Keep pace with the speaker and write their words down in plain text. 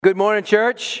Good morning,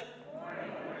 church. I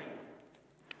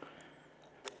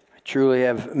truly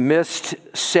have missed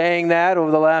saying that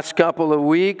over the last couple of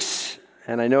weeks,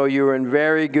 and I know you were in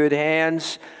very good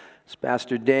hands. As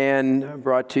Pastor Dan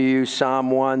brought to you Psalm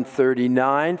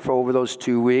 139 for over those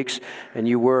 2 weeks, and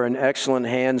you were in excellent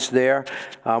hands there.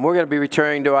 We're going to be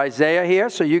returning to Isaiah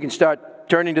here, so you can start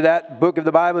turning to that book of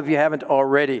the Bible if you haven't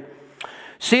already.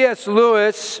 C.S.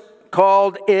 Lewis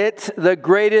called it the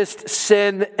greatest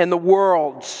sin in the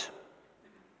world.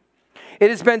 It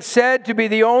has been said to be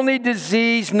the only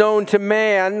disease known to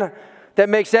man that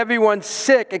makes everyone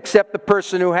sick except the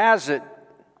person who has it.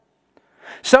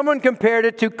 Someone compared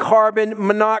it to carbon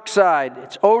monoxide.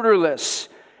 It's odorless.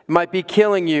 It might be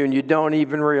killing you and you don't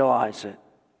even realize it.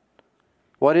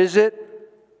 What is it?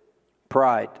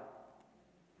 Pride.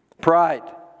 Pride.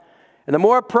 And the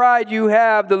more pride you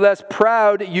have, the less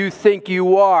proud you think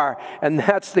you are. And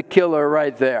that's the killer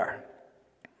right there.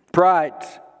 Pride.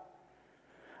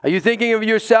 Are you thinking of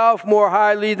yourself more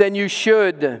highly than you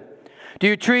should? Do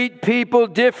you treat people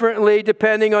differently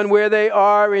depending on where they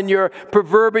are in your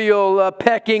proverbial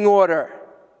pecking order?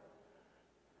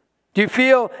 Do you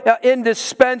feel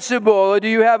indispensable, or do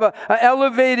you have an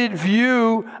elevated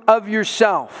view of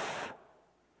yourself?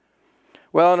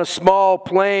 Well, on a small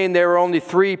plane, there were only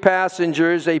 3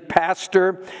 passengers, a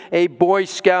pastor, a Boy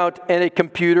Scout, and a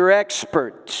computer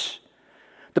expert.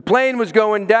 The plane was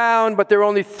going down, but there were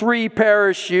only 3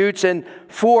 parachutes and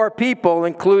 4 people,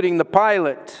 including the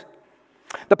pilot.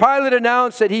 The pilot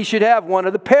announced that he should have one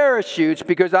of the parachutes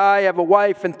because I have a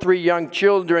wife and 3 young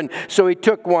children, so he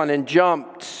took one and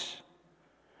jumped.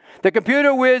 The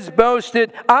computer whiz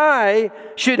boasted, I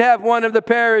should have one of the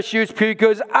parachutes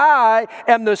because I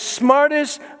am the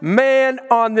smartest man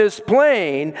on this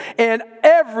plane and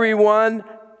everyone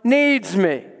needs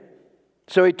me.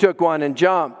 So he took one and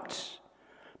jumped.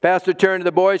 Pastor turned to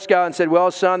the Boy Scout and said, well,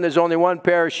 son, there's only 1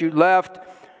 parachute left.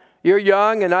 You're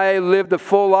young and I lived a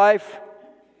full life.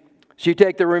 So you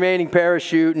take the remaining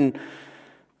parachute and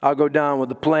I'll go down with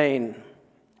the plane.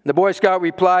 The Boy Scout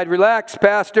replied, relax,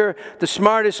 Pastor. The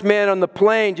smartest man on the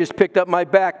plane just picked up my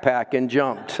backpack and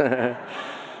jumped.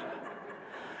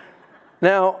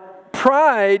 Now,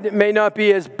 pride may not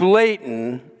be as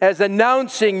blatant as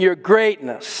announcing your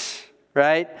greatness,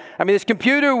 right? I mean, this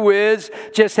computer whiz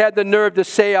just had the nerve to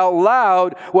say out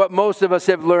loud what most of us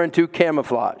have learned to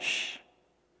camouflage.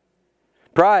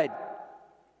 Pride,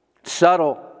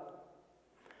 subtle.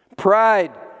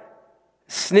 Pride,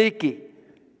 sneaky.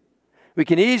 We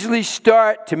can easily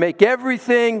start to make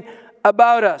everything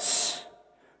about us.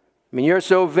 I mean, you're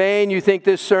so vain you think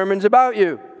this sermon's about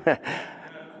you.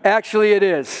 Actually, it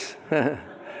is. And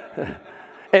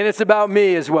it's about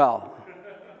me as well.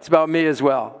 It's about me as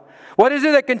well. What is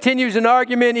it that continues an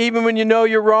argument even when you know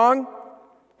you're wrong?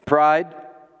 Pride.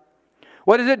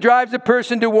 What is it that drives a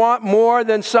person to want more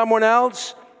than someone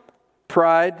else?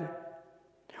 Pride.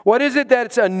 What is it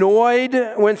that's annoyed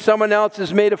when someone else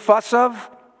is made a fuss of?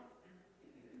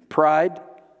 Pride.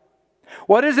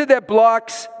 What is it that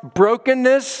blocks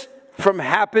brokenness from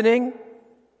happening?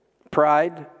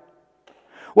 Pride.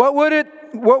 What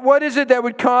is it that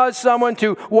would cause someone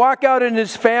to walk out in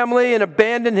his family and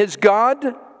abandon his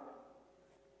God?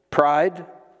 Pride.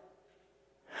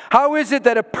 How is it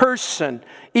that a person,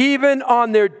 even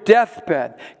on their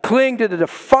deathbed, cling to the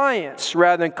defiance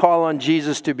rather than call on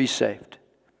Jesus to be saved?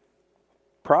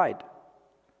 Pride.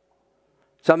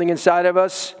 Something inside of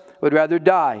us would rather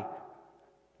die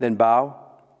than bow.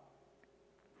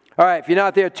 All right, if you're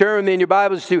not there, turn with me in your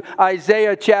Bibles to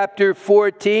Isaiah chapter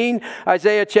 14.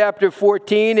 Isaiah chapter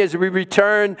 14 as we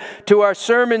return to our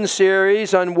sermon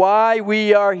series on why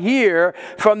we are here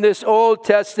from this Old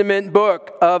Testament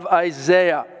book of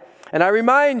Isaiah. And I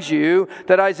remind you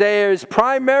that Isaiah is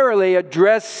primarily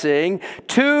addressing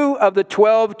 2 of the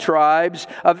 12 tribes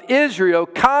of Israel,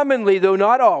 commonly, though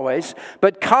not always,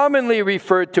 but commonly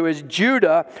referred to as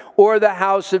Judah or the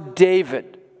house of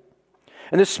David.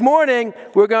 And this morning,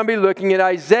 we're going to be looking at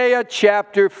Isaiah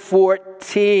chapter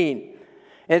 14.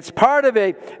 And it's part of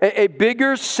a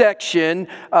bigger section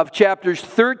of chapters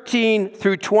 13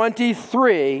 through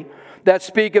 23 that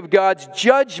speak of God's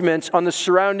judgments on the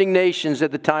surrounding nations at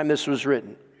the time this was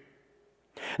written.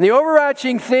 And the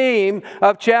overarching theme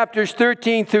of chapters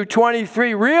 13 through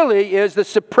 23 really is the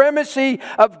supremacy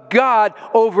of God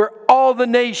over all the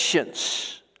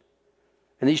nations.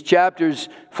 And these chapters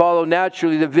follow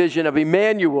naturally the vision of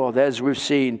Emmanuel, as we've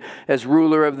seen, as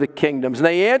ruler of the kingdoms. And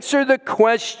they answer the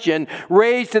question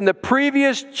raised in the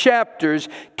previous chapters,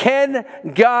 can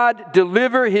God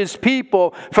deliver his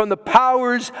people from the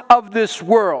powers of this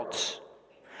world?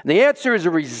 And the answer is a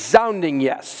resounding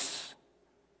yes.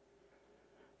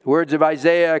 The words of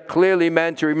Isaiah are clearly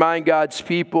meant to remind God's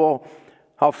people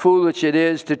how foolish it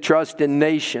is to trust in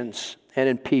nations and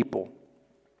in people.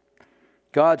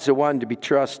 God's the one to be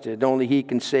trusted. Only He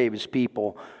can save His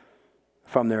people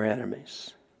from their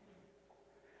enemies.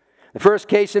 The first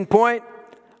case in point,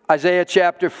 Isaiah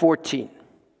chapter 14.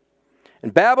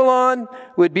 And Babylon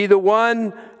would be the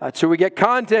one, so we get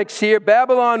context here,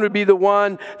 Babylon would be the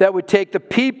one that would take the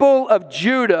people of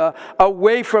Judah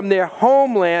away from their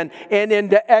homeland and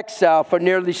into exile for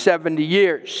nearly 70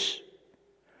 years.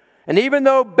 And even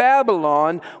though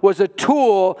Babylon was a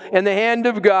tool in the hand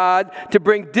of God to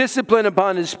bring discipline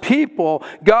upon His people,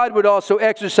 God would also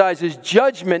exercise His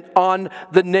judgment on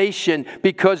the nation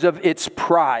because of its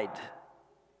pride.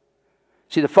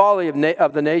 See, the folly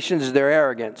of the nations is their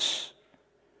arrogance.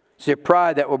 It's their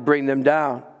pride that will bring them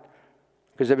down.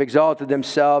 Because they've exalted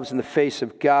themselves in the face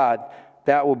of God,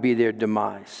 that will be their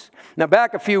demise. Now,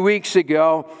 back a few weeks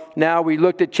ago, now we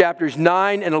looked at chapters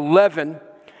 9 and 11,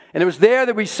 and it was there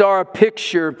that we saw a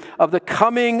picture of the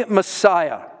coming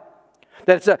Messiah.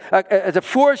 That's a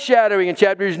foreshadowing in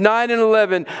chapters 9 and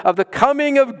 11 of the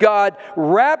coming of God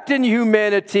wrapped in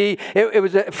humanity. It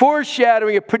was a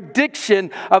foreshadowing, a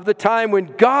prediction of the time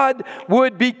when God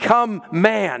would become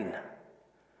man.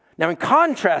 Now, in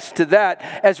contrast to that,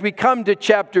 as we come to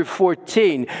chapter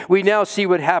 14, we now see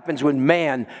what happens when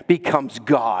man becomes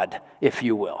God, if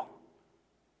you will.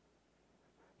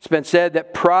 It's been said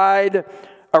that pride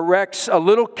erects a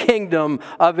little kingdom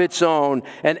of its own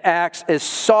and acts as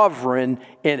sovereign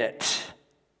in it.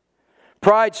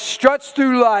 Pride struts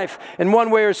through life in one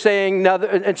way or saying another,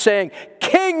 and saying,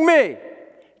 "King me,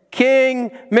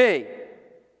 king me."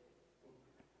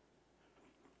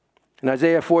 And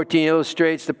Isaiah 14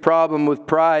 illustrates the problem with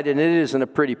pride, and it isn't a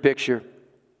pretty picture.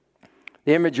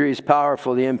 The imagery is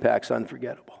powerful, the impact's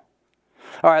unforgettable.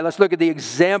 All right, let's look at the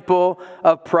example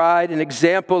of pride,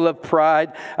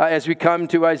 as we come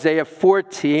to Isaiah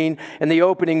 14. And the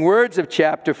opening words of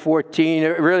chapter 14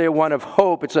 are really one of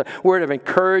hope. It's a word of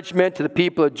encouragement to the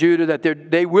people of Judah that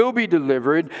they will be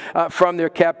delivered from their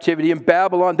captivity in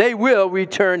Babylon. They will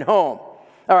return home.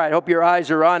 All right, I hope your eyes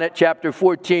are on it. Chapter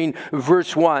 14,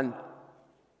 verse 1.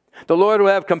 The Lord will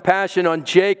have compassion on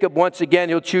Jacob. Once again,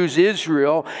 He'll choose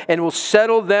Israel and will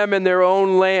settle them in their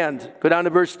own land. Go down to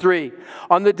verse 3.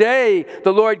 On the day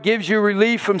the Lord gives you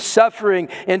relief from suffering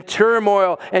and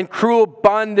turmoil and cruel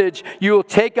bondage, you will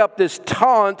take up this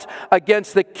taunt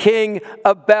against the king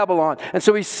of Babylon. And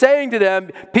so He's saying to them,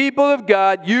 people of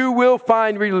God, you will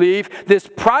find relief. This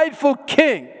prideful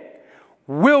king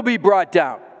will be brought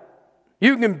down.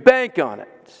 You can bank on it.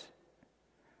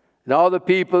 And all the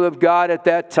people of God at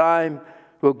that time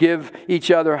will give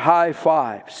each other high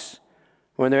fives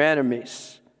when their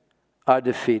enemies are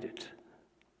defeated.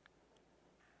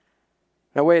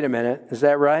 Now, wait a minute. Is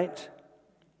that right?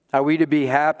 Are we to be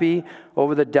happy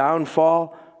over the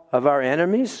downfall of our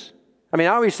enemies? I mean,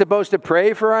 aren't we supposed to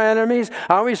pray for our enemies?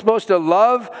 Aren't we supposed to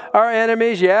love our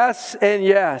enemies? Yes and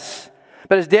yes.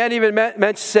 But as Dan even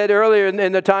said earlier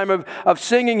in the time of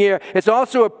singing here, it's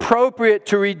also appropriate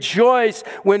to rejoice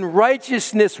when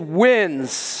righteousness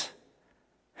wins.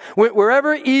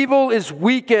 Wherever evil is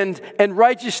weakened and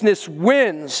righteousness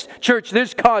wins, church,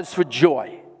 there's cause for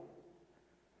joy.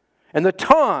 And the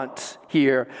taunt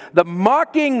here, the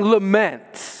mocking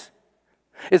lament,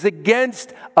 is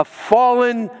against a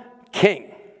fallen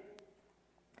king.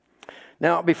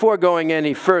 Now, before going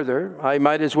any further, I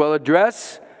might as well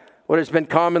address what has been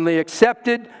commonly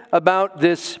accepted about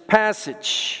this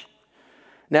passage.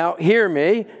 Now, hear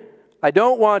me. I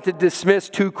don't want to dismiss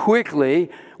too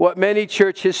quickly what many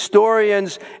church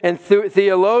historians and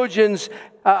theologians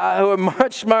who are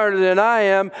much smarter than I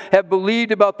am have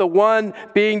believed about the one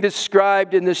being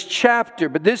described in this chapter.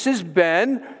 But this has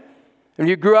been, and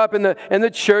you grew up in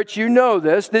the church, you know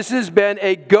this. This has been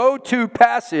a go-to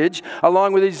passage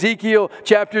along with Ezekiel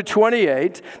chapter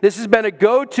 28. This has been a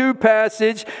go-to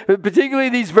passage, particularly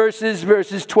these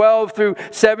verses 12 through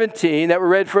 17 that were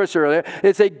read for us earlier.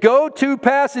 It's a go-to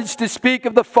passage to speak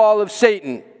of the fall of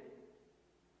Satan.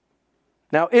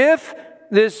 Now, if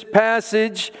this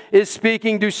passage is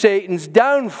speaking to Satan's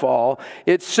downfall,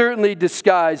 it's certainly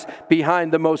disguised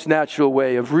behind the most natural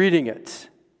way of reading it.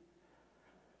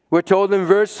 We're told in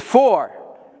verse 4,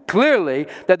 clearly,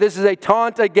 that this is a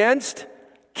taunt against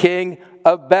King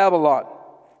of Babylon,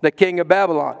 the king of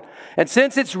Babylon. And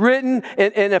since it's written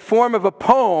in a form of a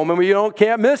poem, and we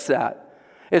can't miss that,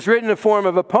 it's written in the form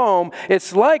of a poem,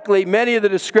 it's likely many of the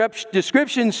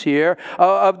descriptions here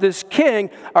of this king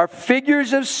are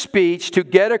figures of speech to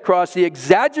get across the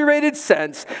exaggerated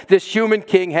sense this human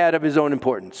king had of his own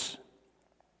importance.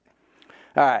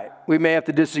 All right, we may have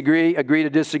to agree to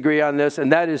disagree on this,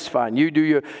 and that is fine. You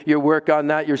do your work on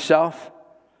that yourself.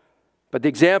 But the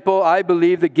example, I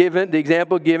believe, the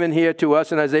example given here to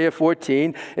us in Isaiah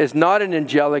 14 is not an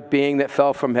angelic being that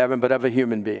fell from heaven, but of a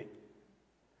human being.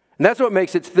 And that's what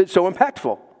makes it so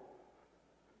impactful.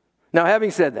 Now,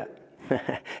 having said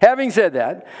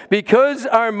that, because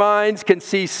our minds can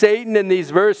see Satan in these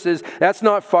verses, that's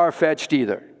not far-fetched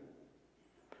either.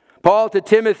 Paul to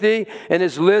Timothy, in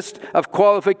his list of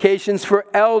qualifications for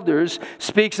elders,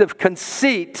 speaks of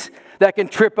conceit that can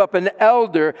trip up an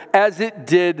elder as it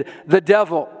did the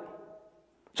devil.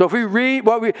 So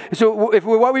if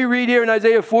what we read here in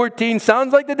Isaiah 14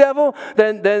 sounds like the devil,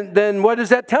 then what does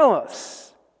that tell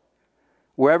us?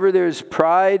 Wherever there's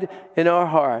pride in our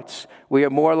hearts, we are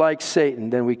more like Satan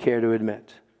than we care to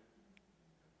admit.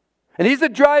 And he's the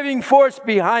driving force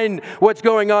behind what's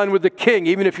going on with the king,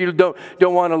 even if you don't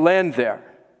want to land there.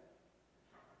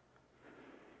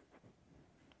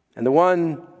 And the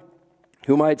one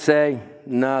who might say,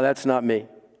 no, that's not me.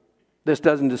 This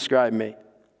doesn't describe me.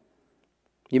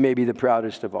 You may be the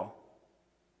proudest of all.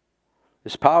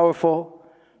 This powerful,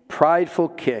 prideful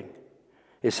king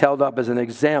is held up as an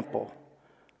example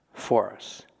for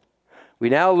us. We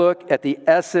now look at the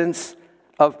essence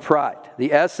of pride.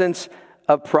 The essence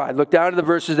of pride. Look down to the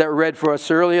verses that were read for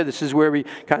us earlier. This is where we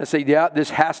kind of say, yeah, this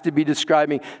has to be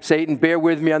describing Satan. Bear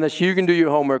with me on this. You can do your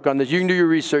homework on this. You can do your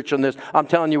research on this. I'm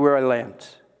telling you where I land.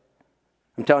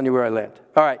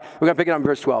 All right, we're going to pick it up in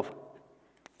verse 12.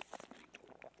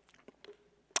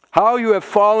 How you have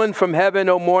fallen from heaven,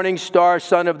 O morning star,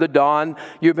 son of the dawn.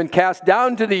 You have been cast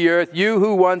down to the earth, you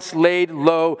who once laid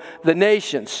low the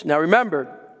nations. Now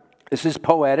remember, this is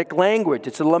poetic language.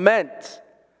 It's a lament.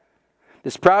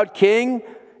 This proud king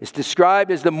is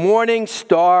described as the morning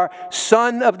star,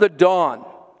 son of the dawn.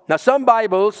 Now, some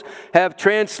Bibles have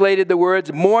translated the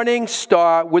words morning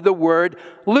star with the word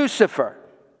Lucifer.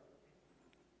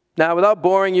 Now, without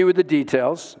boring you with the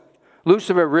details,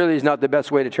 Lucifer really is not the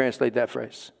best way to translate that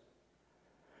phrase.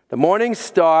 The morning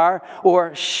star,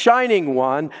 or shining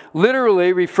one,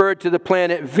 literally referred to the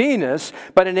planet Venus,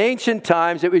 but in ancient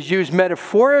times it was used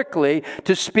metaphorically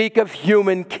to speak of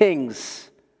human kings.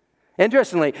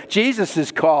 Interestingly, Jesus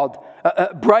is called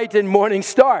a bright and morning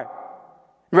star.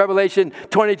 Revelation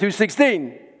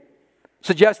 22:16,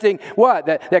 suggesting what?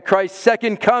 That Christ's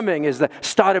second coming is the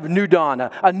start of a new dawn,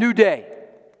 a new day.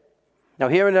 Now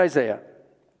here in Isaiah,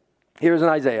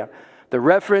 the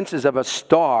reference is of a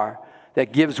star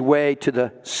that gives way to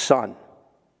the sun.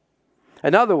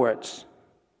 In other words,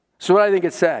 so what I think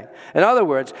it's saying. In other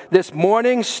words, this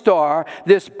morning star,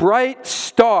 this bright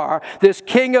star, this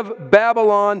king of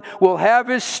Babylon will have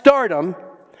his stardom.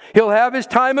 He'll have his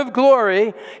time of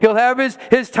glory. He'll have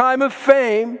his time of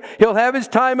fame. He'll have his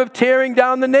time of tearing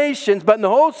down the nations. But in the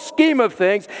whole scheme of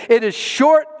things, it is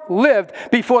short-lived.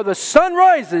 Before the sun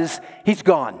rises, he's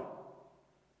gone.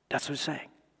 That's what it's saying.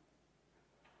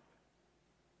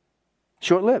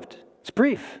 Short-lived. It's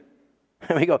brief.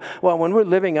 And we go, well, when we're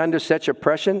living under such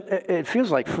oppression, it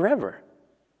feels like forever.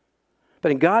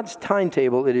 But in God's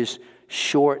timetable, it is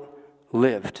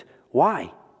short-lived.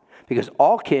 Why? Because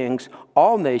all kings,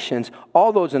 all nations,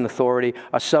 all those in authority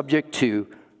are subject to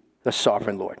the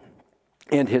sovereign Lord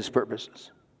and his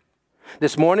purposes.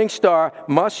 This morning star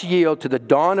must yield to the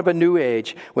dawn of a new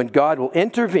age when God will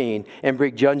intervene and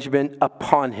bring judgment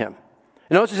upon him.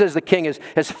 And notice it says the king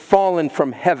has fallen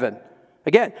from heaven.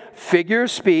 Again, figure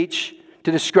of speech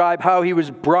to describe how he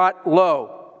was brought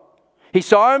low. He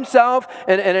saw himself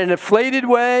in an inflated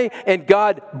way, and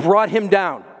God brought him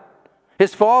down.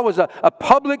 His fall was a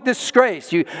public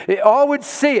disgrace. All would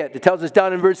see it. It tells us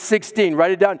down in verse 16.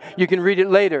 Write it down. You can read it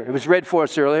later. It was read for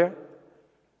us earlier.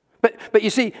 But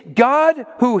you see, God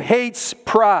who hates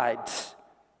pride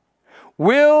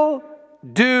will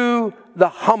do the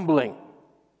humbling.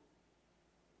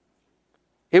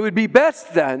 It would be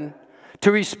best then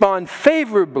to respond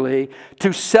favorably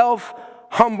to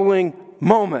self-humbling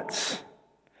moments.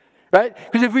 Right?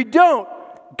 Because if we don't,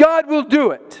 God will do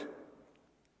it.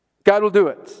 God will do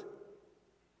it.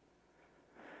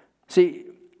 See,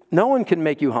 no one can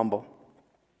make you humble.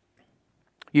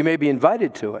 You may be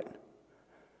invited to it,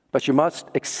 but you must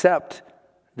accept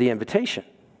the invitation.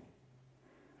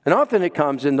 And often it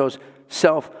comes in those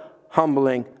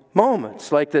self-humbling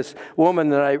moments, like this woman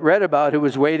that I read about who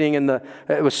was sitting in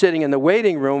the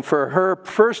waiting room for her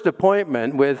first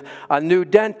appointment with a new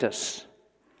dentist.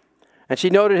 And she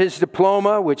noted his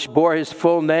diploma, which bore his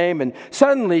full name, and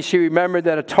suddenly she remembered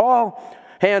that a tall,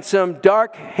 handsome,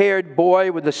 dark-haired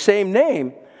boy with the same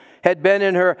name had been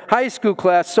in her high school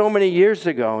class so many years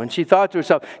ago. And she thought to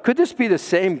herself, could this be the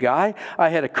same guy I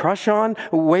had a crush on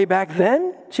way back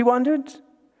then? She wondered.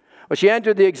 Well, she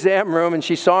entered the exam room and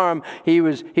she saw him. He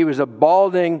was a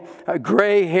balding,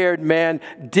 gray-haired man,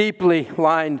 deeply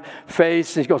lined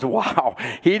face. And she goes, wow,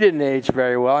 he didn't age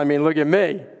very well. I mean, look at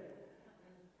me.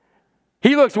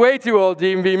 He looks way too old to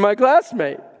even be my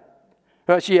classmate.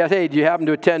 Well, she asked, hey, do you happen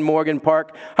to attend Morgan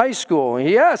Park High School?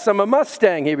 Yes, I'm a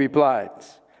Mustang, he replied.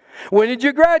 When did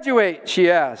you graduate? She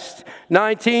asked.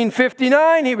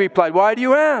 1959, he replied. Why do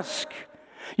you ask?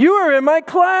 You were in my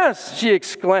class, she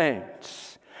exclaimed.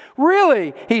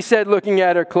 Really? He said, looking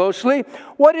at her closely.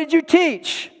 What did you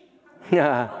teach?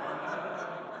 A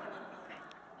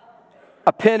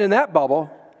pin in that bubble.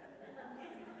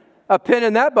 A pin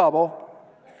in that bubble.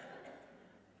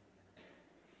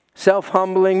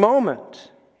 Self-humbling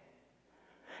moment.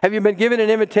 Have you been given an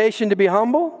invitation to be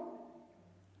humble?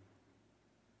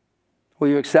 Will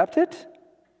you accept it?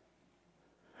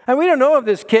 And we don't know if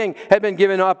this king had been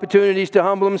given opportunities to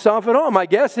humble himself at all. My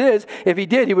guess is, if he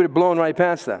did, he would have blown right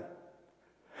past them.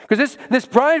 Because this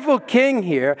prideful king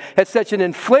here has such an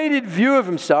inflated view of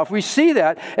himself. We see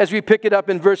that as we pick it up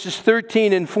in verses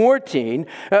 13 and 14.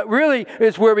 Really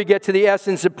is where we get to the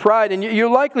essence of pride. And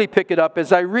you'll likely pick it up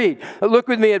as I read. Look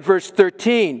with me at verse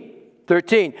 13.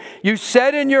 13. You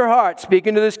said in your heart,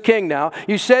 speaking to this king now,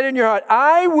 you said in your heart,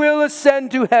 I will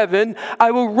ascend to heaven.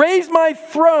 I will raise my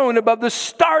throne above the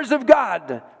stars of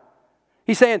God.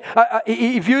 He's saying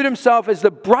he viewed himself as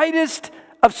the brightest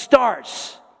of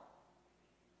stars.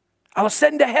 I'll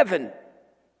ascend to heaven.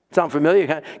 Sound familiar?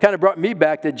 Kind of brought me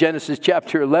back to Genesis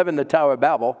chapter 11, the Tower of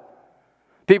Babel.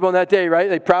 People in that day, right,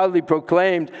 they proudly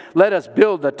proclaimed, let us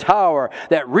build a tower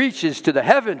that reaches to the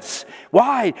heavens.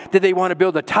 Why did they want to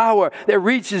build a tower that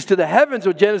reaches to the heavens?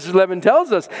 What Genesis 11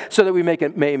 tells us, so that we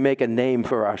may make a name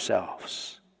for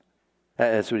ourselves.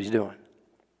 That's what he's doing.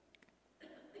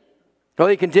 Well,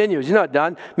 he continues. He's not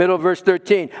done. Middle of verse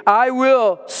 13. I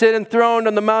will sit enthroned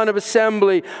on the Mount of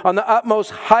Assembly, on the utmost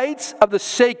heights of the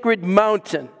sacred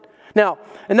mountain. Now,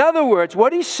 in other words,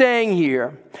 what he's saying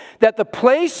here, that the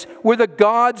place where the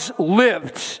gods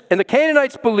lived, and the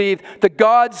Canaanites believed the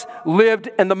gods lived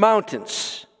in the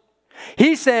mountains.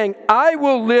 He's saying, I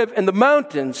will live in the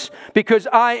mountains because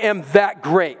I am that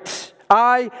great.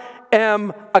 I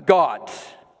am a god.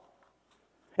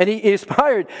 And he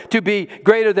aspired to be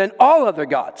greater than all other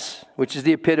gods, which is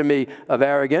the epitome of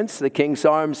arrogance. The king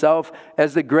saw himself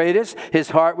as the greatest. His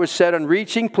heart was set on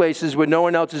reaching places where no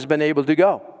one else has been able to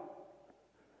go.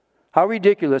 How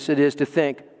ridiculous it is to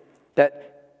think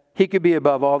that he could be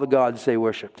above all the gods they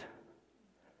worshipped.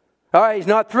 All right, he's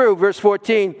not through. Verse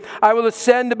 14, I will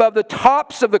ascend above the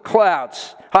tops of the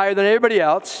clouds, higher than everybody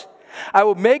else. I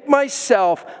will make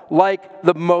myself like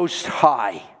the Most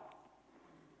High.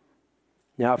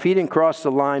 Now, if he didn't cross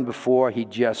the line before, he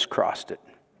just crossed it.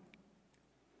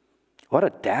 What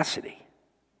audacity.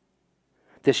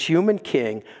 This human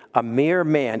king, a mere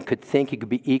man, could think he could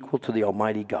be equal to the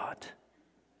Almighty God.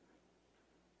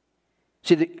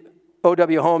 See,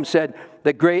 O.W. Holmes said,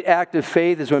 the great act of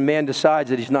faith is when man decides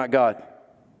that he's not God.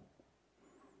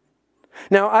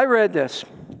 Now, I read this,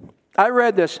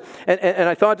 and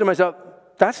I thought to myself,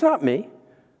 that's not me.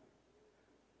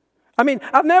 I mean,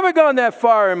 I've never gone that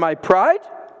far in my pride.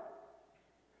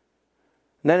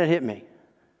 And then it hit me.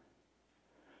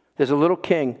 There's a little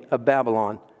king of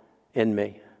Babylon in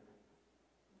me.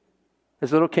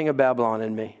 There's a little king of Babylon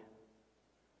in me.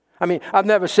 I mean, I've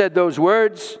never said those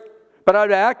words, but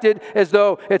I've acted as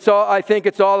though I think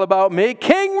it's all about me.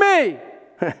 King me!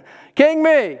 King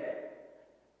me!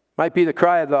 Might be the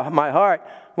cry of my heart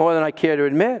more than I care to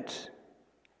admit.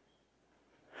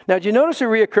 Now, do you notice a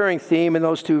reoccurring theme in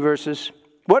those two verses?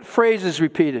 What phrase is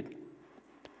repeated?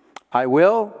 I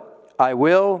will, I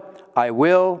will, I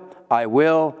will, I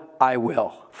will, I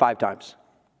will. 5 times.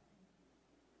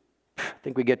 I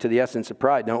think we get to the essence of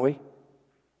pride, don't we?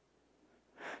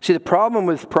 See, the problem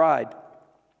with pride,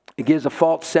 it gives a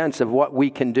false sense of what we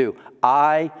can do.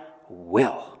 I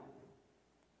will.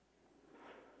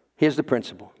 Here's the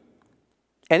principle.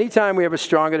 Anytime we have a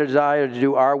stronger desire to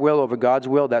do our will over God's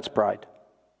will, that's pride.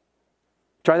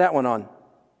 Try that one on.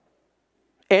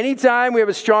 Anytime we have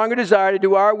a stronger desire to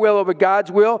do our will over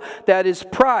God's will, that is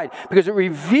pride, because it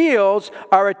reveals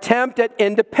our attempt at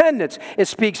independence. It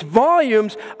speaks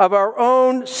volumes of our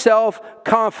own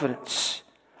self-confidence.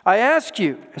 I ask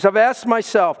you, as I've asked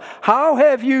myself, how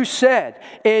have you said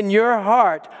in your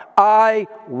heart, I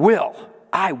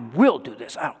will do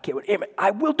this. I don't care what, I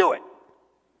will do it.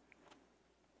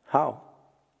 How?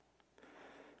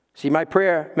 See, my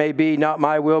prayer may be not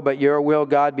my will, but your will,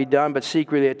 God, be done. But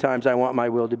secretly at times I want my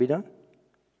will to be done.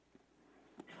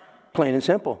 Plain and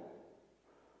simple.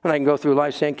 And I can go through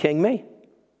life saying, King me.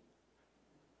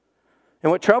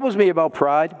 And what troubles me about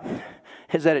pride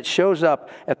is that it shows up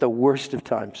at the worst of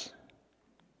times.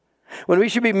 When we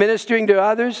should be ministering to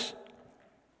others,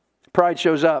 pride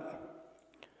shows up.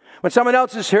 When someone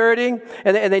else is hurting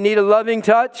and they need a loving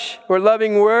touch or a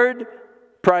loving word,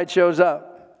 pride shows up.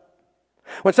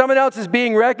 When someone else is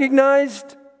being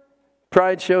recognized,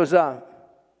 pride shows up.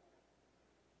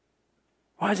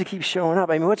 Why does it keep showing up?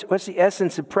 I mean, what's the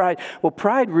essence of pride? Well,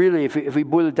 pride really, if we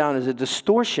boil it down, is a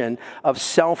distortion of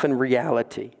self and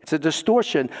reality. It's a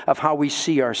distortion of how we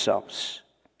see ourselves.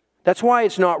 That's why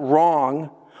it's not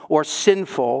wrong or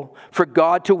sinful for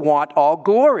God to want all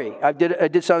glory. I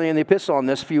did something in the epistle on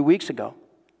this a few weeks ago.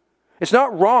 It's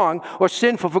not wrong or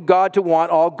sinful for God to want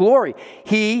all glory.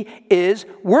 He is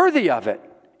worthy of it.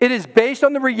 It is based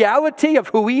on the reality of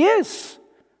who He is.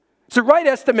 It's the right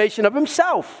estimation of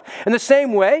Himself. In the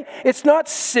same way, it's not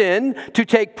sin to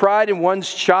take pride in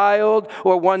one's child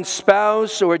or one's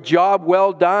spouse or a job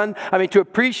well done. I mean, to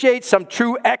appreciate some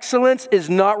true excellence is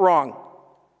not wrong.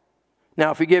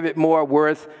 Now, if we give it more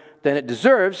worth than it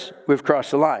deserves, we've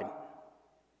crossed the line.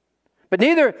 But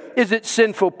neither is it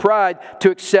sinful pride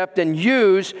to accept and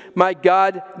use my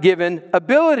God-given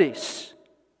abilities.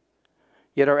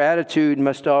 Yet our attitude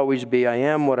must always be, I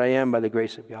am what I am by the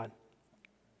grace of God.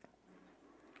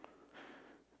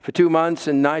 For 2 months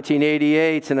in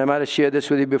 1988, and I might have shared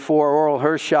this with you before, Oral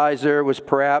Hershiser was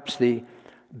perhaps the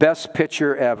best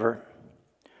pitcher ever.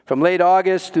 From late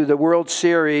August through the World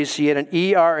Series, he had an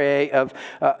ERA of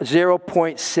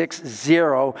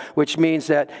 0.60, which means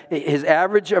that his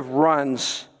average of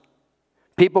runs,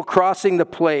 people crossing the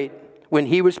plate when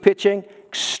he was pitching,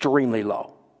 extremely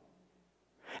low.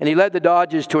 And he led the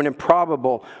Dodgers to an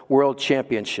improbable World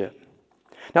Championship.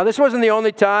 Now, this wasn't the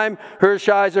only time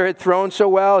Hershiser had thrown so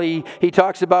well. He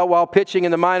talks about while pitching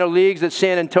in the minor leagues at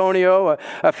San Antonio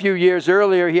a few years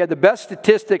earlier, he had the best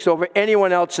statistics over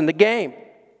anyone else in the game.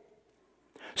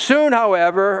 Soon,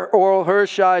 however, Oral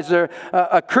Hershiser,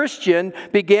 a Christian,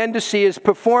 began to see his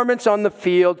performance on the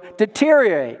field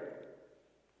deteriorate.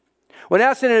 When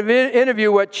asked in an interview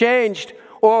what changed,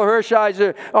 Oral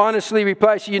Hershiser honestly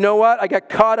replied, you know what? I got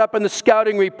caught up in the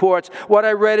scouting reports, what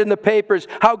I read in the papers,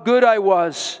 how good I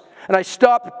was. And I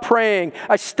stopped praying.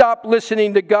 I stopped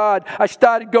listening to God. I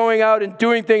started going out and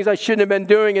doing things I shouldn't have been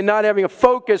doing and not having a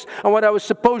focus on what I was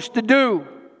supposed to do.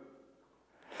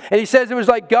 And he says it was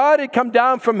like God had come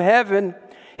down from heaven,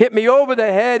 hit me over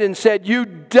the head and said, you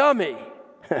dummy.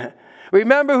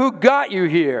 Remember who got you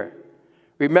here.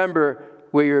 Remember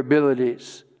where your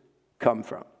abilities come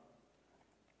from.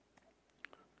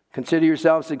 Consider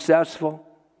yourself successful.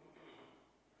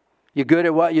 You're good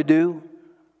at what you do.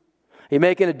 You're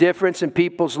making a difference in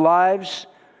people's lives.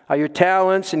 Are your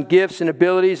talents and gifts and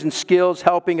abilities and skills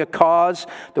helping a cause?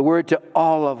 The word to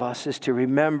all of us is to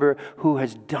remember who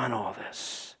has done all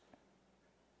this.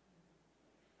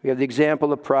 We have the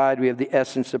example of pride. We have the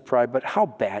essence of pride. But how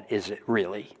bad is it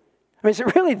really? I mean, is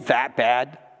it really that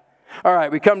bad? All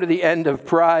right, we come to the end of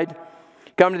pride.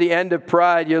 Come to the end of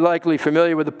pride, you're likely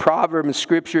familiar with the proverb in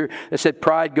Scripture that said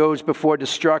pride goes before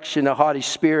destruction, a haughty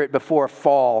spirit before a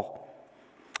fall.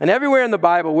 And everywhere in the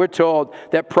Bible, we're told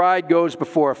that pride goes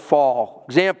before a fall.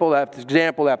 Example after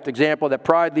example after example, that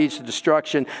pride leads to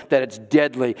destruction, that it's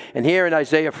deadly. And here in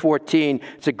Isaiah 14,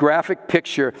 it's a graphic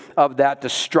picture of that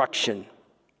destruction.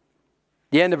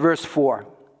 The end of verse 4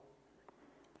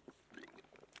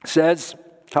 says,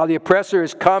 how the oppressor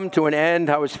has come to an end,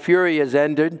 how his fury has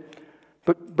ended.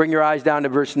 But bring your eyes down to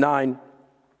verse 9.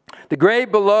 The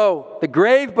grave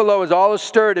below is all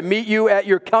astir to meet you at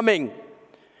your coming.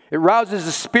 It rouses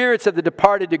the spirits of the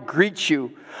departed to greet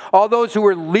you. All those who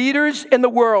were leaders in the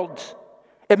world,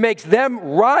 it makes them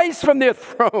rise from their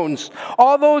thrones.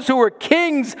 All those who were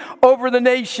kings over the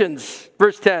nations.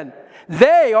 Verse 10.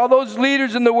 They, all those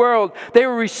leaders in the world, they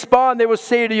will respond, they will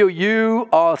say to you, you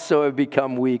also have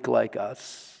become weak like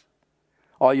us.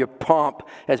 All your pomp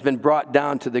has been brought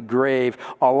down to the grave,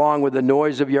 along with the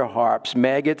noise of your harps.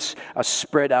 Maggots are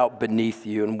spread out beneath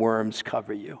you, and worms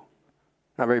cover you.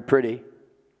 Not very pretty.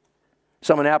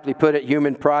 Someone aptly put it,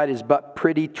 human pride is but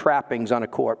pretty trappings on a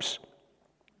corpse.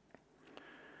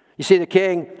 You see, the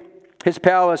king, his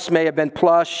palace may have been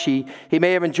plush. He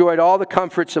may have enjoyed all the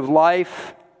comforts of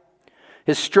life.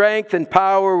 His strength and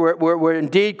power were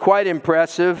indeed quite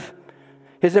impressive.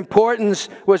 His importance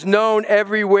was known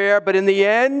everywhere, but in the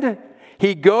end,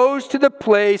 he goes to the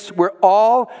place where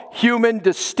all human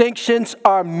distinctions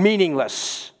are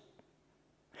meaningless.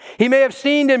 He may have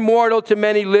seemed immortal to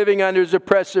many living under his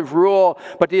oppressive rule,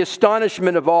 but the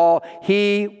astonishment of all,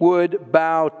 he would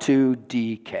bow to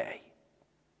decay.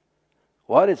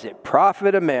 What does it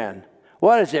profit a man?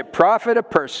 What does it profit a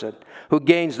person who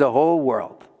gains the whole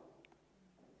world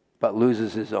but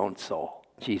loses his own soul?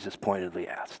 Jesus pointedly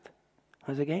asked.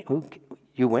 What does it gain?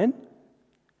 You win?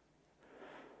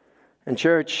 And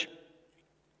church,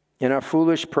 in our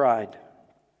foolish pride,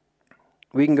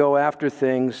 we can go after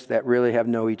things that really have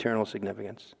no eternal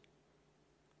significance.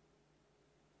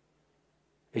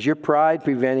 Is your pride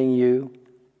preventing you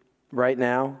right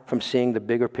now from seeing the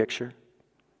bigger picture?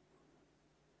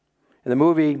 In the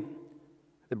movie,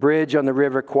 The Bridge on the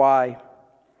River Kwai,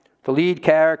 the lead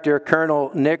character, Colonel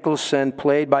Nicholson,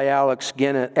 played by Alec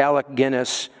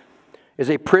Guinness, is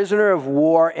a prisoner of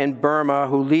war in Burma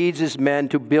who leads his men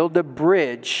to build a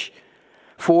bridge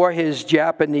for his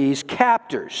Japanese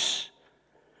captors.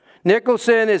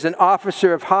 Nicholson is an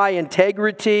officer of high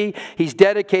integrity. He's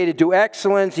dedicated to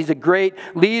excellence. He's a great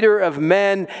leader of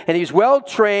men, and he's well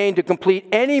trained to complete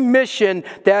any mission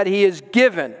that he is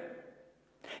given.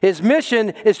 His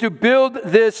mission is to build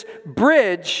this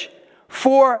bridge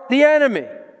for the enemy.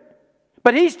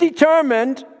 But he's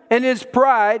determined in his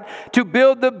pride to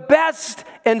build the best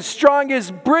and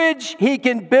strongest bridge he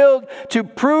can build to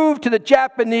prove to the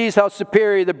Japanese how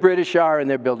superior the British are in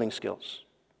their building skills.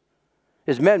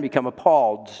 His men become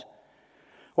appalled.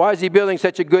 Why is he building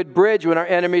such a good bridge when our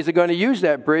enemies are going to use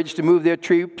that bridge to move their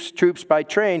troops by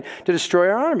train to destroy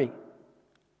our army?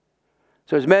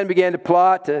 So his men began to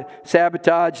plot to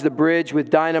sabotage the bridge with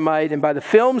dynamite, and by the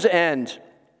film's end,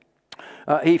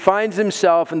 he finds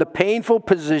himself in the painful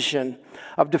position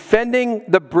of defending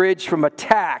the bridge from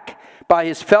attack by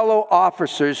his fellow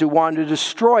officers who wanted to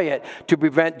destroy it to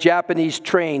prevent Japanese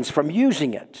trains from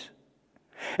using it.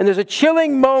 And there's a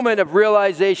chilling moment of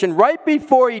realization right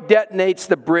before he detonates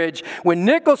the bridge when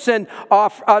Nicholson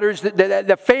utters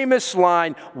the famous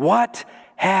line, "What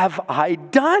have I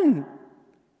done?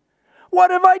 What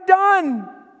have I done?"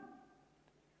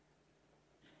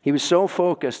 He was so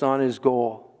focused on his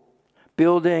goal,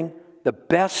 building the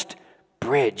best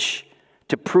bridge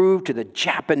to prove to the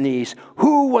Japanese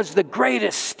who was the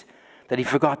greatest, that he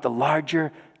forgot the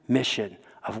larger mission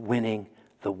of winning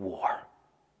the war.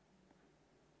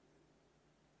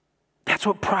 That's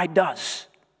what pride does.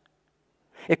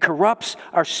 It corrupts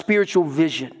our spiritual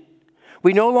vision.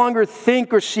 We no longer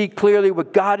think or see clearly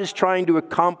what God is trying to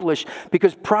accomplish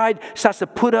because pride starts to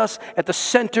put us at the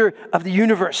center of the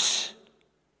universe.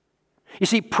 You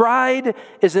see, pride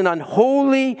is an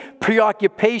unholy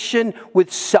preoccupation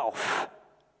with self.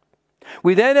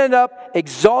 We then end up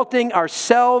exalting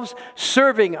ourselves,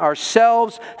 serving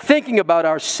ourselves, thinking about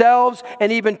ourselves,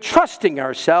 and even trusting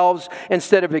ourselves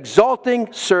instead of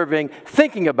exalting, serving,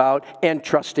 thinking about, and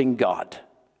trusting God.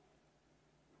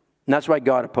 And that's why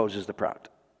God opposes the proud.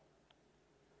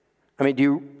 I mean,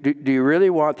 do you really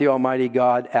want the Almighty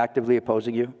God actively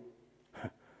opposing you?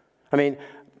 I mean,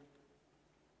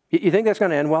 you think that's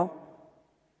going to end well?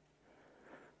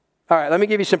 All right, let me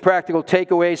give you some practical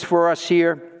takeaways for us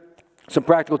here. Some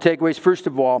practical takeaways. First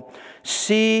of all,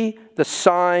 see the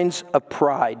signs of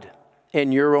pride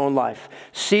in your own life.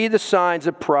 See the signs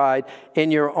of pride in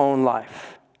your own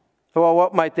life. Well,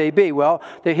 what might they be? Well,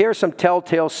 here are some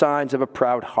telltale signs of a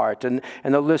proud heart. And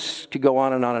the list could go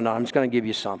on and on and on. I'm just going to give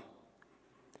you some.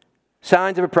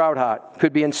 Signs of a proud heart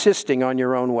could be insisting on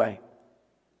your own way.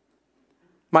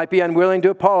 Might be unwilling to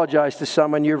apologize to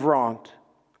someone you've wronged.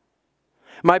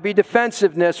 Might be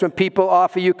defensiveness when people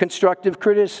offer you constructive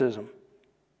criticism.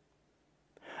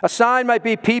 A sign might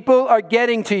be people are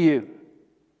getting to you.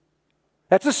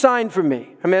 That's a sign for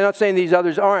me. I mean, I'm not saying these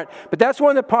others aren't, but that's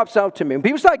one that pops out to me. When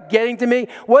people start getting to me,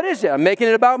 what is it? I'm making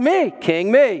it about me,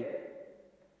 king me.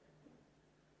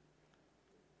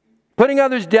 Putting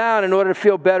others down in order to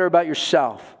feel better about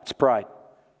yourself. It's pride.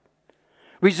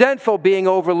 Resentful being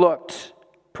overlooked.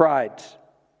 Pride.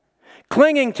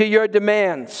 Clinging to your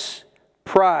demands.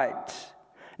 Pride.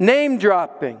 Name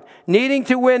dropping, needing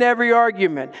to win every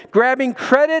argument, grabbing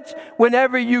credit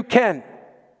whenever you can.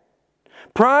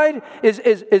 Pride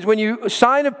is when you, a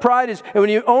sign of pride is when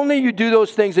you do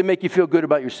those things that make you feel good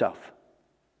about yourself.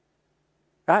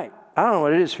 Right? I don't know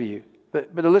what it is for you,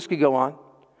 but the list could go on.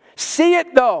 See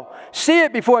it though. See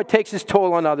it before it takes its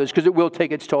toll on others, because it will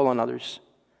take its toll on others.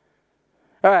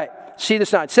 All right, see the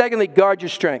sign. Secondly, guard your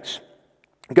strengths.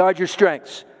 Guard your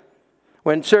strengths.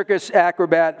 When circus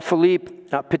acrobat Philippe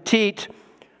Petit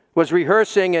was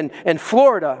rehearsing in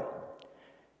Florida,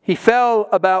 he fell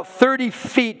about 30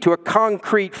 feet to a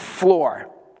concrete floor.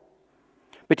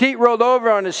 Petit rolled over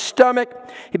on his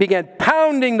stomach. He began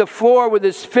pounding the floor with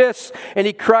his fists, and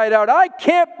he cried out, "I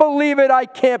can't believe it, I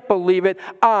can't believe it,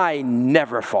 I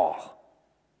never fall."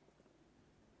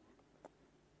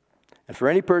 And for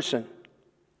any person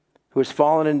who has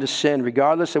fallen into sin,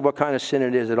 regardless of what kind of sin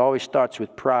it is, it always starts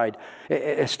with pride.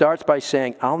 It starts by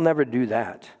saying, I'll never do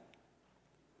that.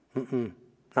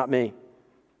 Not me.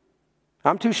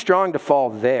 I'm too strong to fall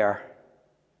there.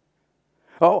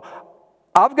 Oh,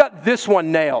 I've got this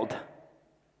one nailed.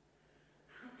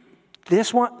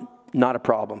 This one, not a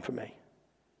problem for me.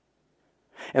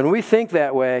 And when we think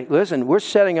that way, listen, we're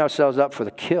setting ourselves up for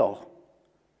the kill.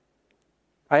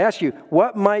 I ask you,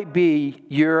 what might be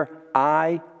your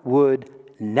I would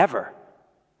never?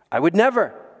 I would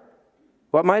never.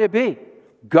 What might it be?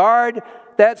 Guard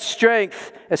that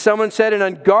strength. As someone said, an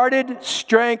unguarded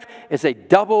strength is a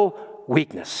double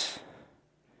weakness.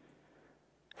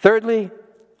 Thirdly,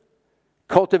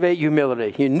 cultivate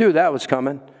humility. You knew that was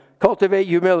coming. Cultivate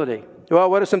humility. Well,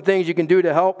 what are some things you can do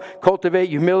to help cultivate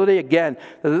humility? Again,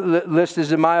 the list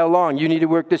is a mile long. You need to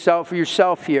work this out for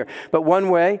yourself here. But one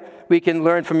way we can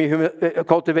learn from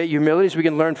cultivate humility is we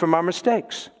can learn from our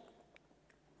mistakes.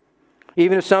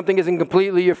 Even if something isn't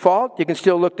completely your fault, you can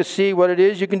still look to see what it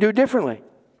is you can do differently.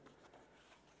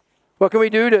 What can we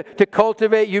do to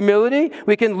cultivate humility?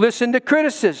 We can listen to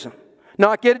criticism,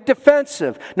 not get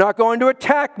defensive, not go into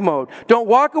attack mode. Don't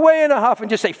walk away in a huff and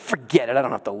just say, forget it, I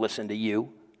don't have to listen to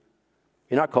you.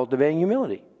 You're not cultivating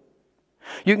humility.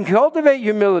 You can cultivate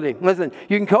humility. Listen,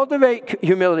 you can cultivate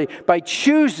humility by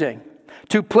choosing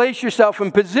to place yourself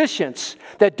in positions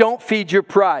that don't feed your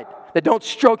pride, that don't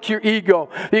stroke your ego.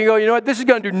 You can go, you know what, this is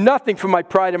going to do nothing for my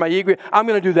pride and my ego. I'm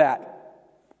going to do that.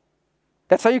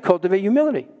 That's how you cultivate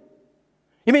humility.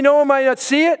 You mean no one might not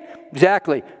see it?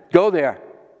 Exactly. Go there.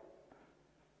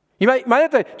 You might have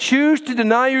to choose to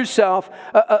deny yourself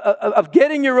of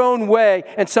getting your own way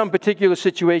in some particular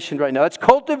situation right now. That's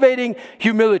cultivating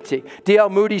humility. D.L.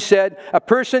 Moody said, a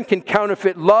person can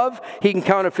counterfeit love, he can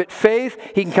counterfeit faith,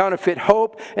 he can counterfeit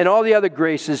hope, and all the other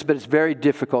graces, but it's very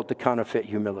difficult to counterfeit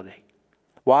humility.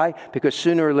 Why? Because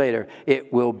sooner or later,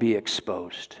 it will be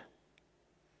exposed.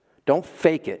 Don't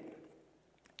fake it.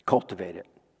 Cultivate it.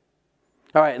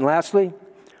 All right, and lastly,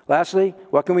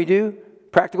 what can we do?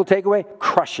 Practical takeaway,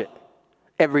 crush it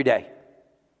every day.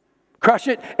 Crush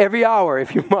it every hour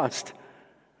if you must.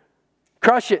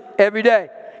 Crush it every day.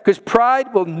 Because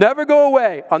pride will never go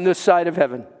away on this side of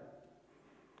heaven.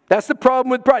 That's the problem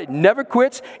with pride. It never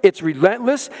quits. It's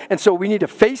relentless. And so we need to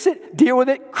face it, deal with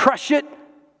it, crush it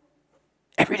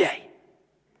every day.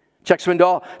 Chuck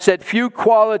Swindoll said, few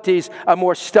qualities are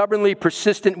more stubbornly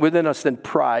persistent within us than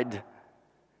pride.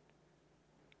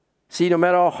 See, no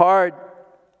matter how hard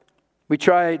we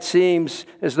try, it seems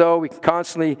as though we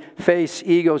constantly face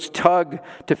ego's tug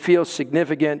to feel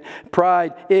significant.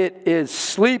 Pride, it is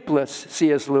sleepless,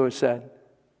 C.S. Lewis said.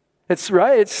 It's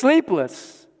right, it's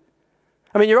sleepless.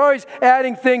 I mean, you're always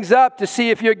adding things up to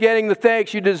see if you're getting the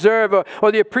thanks you deserve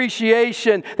or the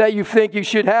appreciation that you think you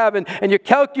should have. And you're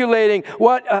calculating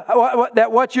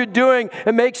what you're doing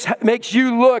and makes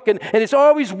you look. And it's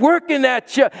always working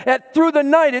at you through the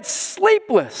night. It's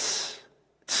sleepless.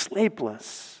 It's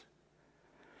sleepless.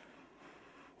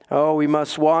 Oh, we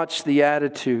must watch the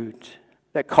attitude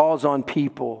that calls on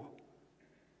people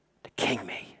to king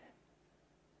me.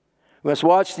 We must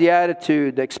watch the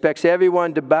attitude that expects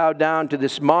everyone to bow down to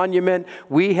this monument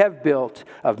we have built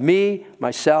of me,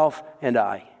 myself, and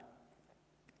I.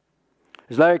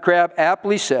 As Larry Crabb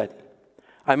aptly said,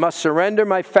 I must surrender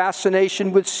my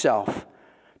fascination with self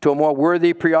to a more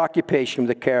worthy preoccupation with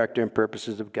the character and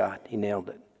purposes of God. He nailed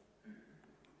it.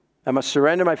 I must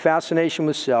surrender my fascination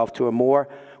with self to a more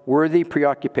worthy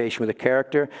preoccupation with the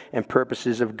character and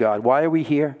purposes of God. Why are we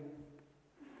here?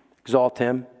 Exalt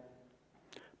Him.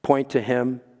 Point to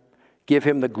Him. Give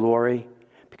Him the glory.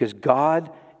 Because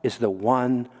God is the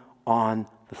one on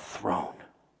the throne.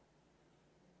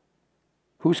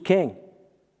 Who's king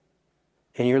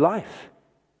in your life?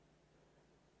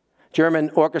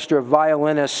 German orchestra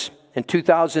violinists in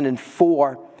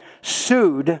 2004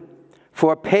 sued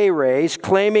for a pay raise,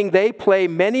 claiming they play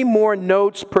many more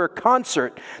notes per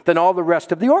concert than all the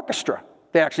rest of the orchestra.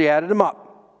 They actually added them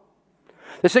up.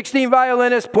 The 16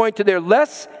 violinists point to their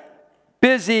less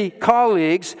busy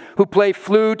colleagues who play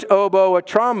flute, oboe, or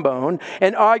trombone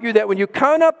and argue that when you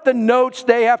count up the notes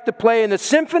they have to play in the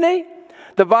symphony,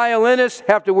 the violinists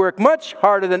have to work much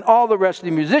harder than all the rest of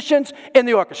the musicians in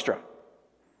the orchestra.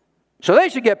 So they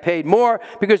should get paid more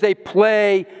because they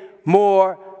play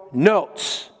more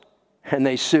notes. And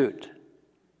they sued.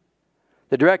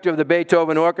 The director of the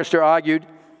Beethoven Orchestra argued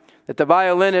that the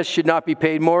violinists should not be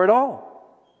paid more at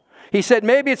all. He said,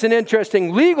 maybe it's an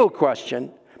interesting legal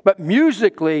question, but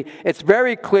musically, it's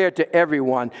very clear to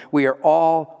everyone we are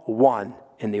all one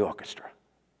in the orchestra.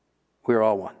 We are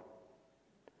all one.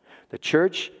 The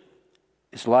church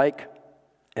is like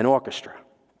an orchestra.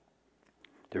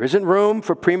 There isn't room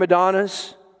for prima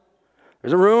donnas. There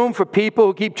isn't room for people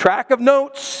who keep track of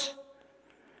notes.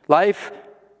 Life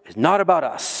is not about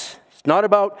us. It's not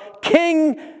about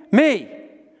King me.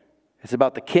 It's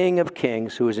about the King of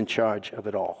Kings who is in charge of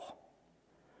it all.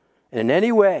 And in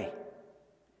any way,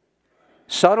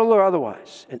 subtle or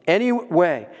otherwise, in any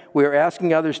way we are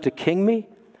asking others to king me,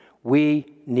 we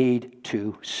need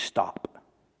to stop.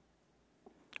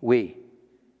 Is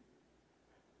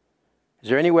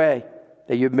there any way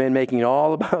that you've been making it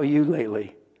all about you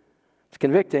lately? It's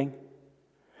convicting.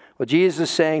 Well, Jesus is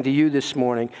saying to you this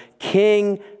morning,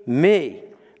 king me.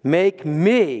 Make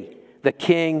me the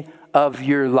king of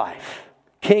your life.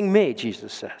 King me,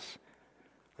 Jesus says.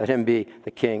 Let him be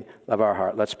the king of our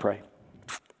heart. Let's pray.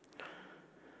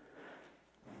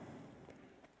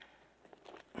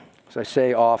 As I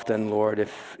say often, Lord,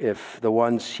 if the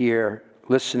ones here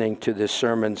listening to this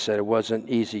sermon said it wasn't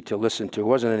easy to listen to, it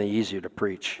wasn't any easier to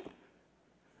preach.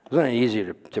 It wasn't any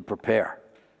easier to prepare.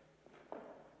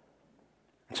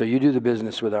 And so you do the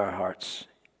business with our hearts.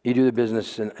 You do the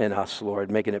business in us, Lord,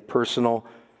 making it personal.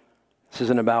 This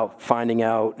isn't about finding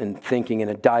out and thinking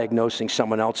and diagnosing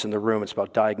someone else in the room. It's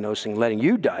about diagnosing, letting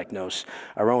you diagnose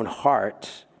our own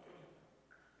heart.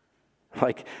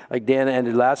 Like Dana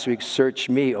ended last week, search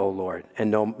me, O Lord, and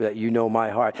know that you know my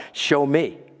heart. Show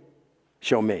me.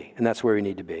 Show me. And that's where we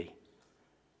need to be.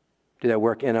 Do that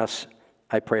work in us,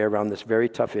 I pray, around this very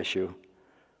tough issue.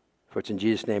 For it's in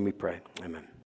Jesus' name we pray. Amen.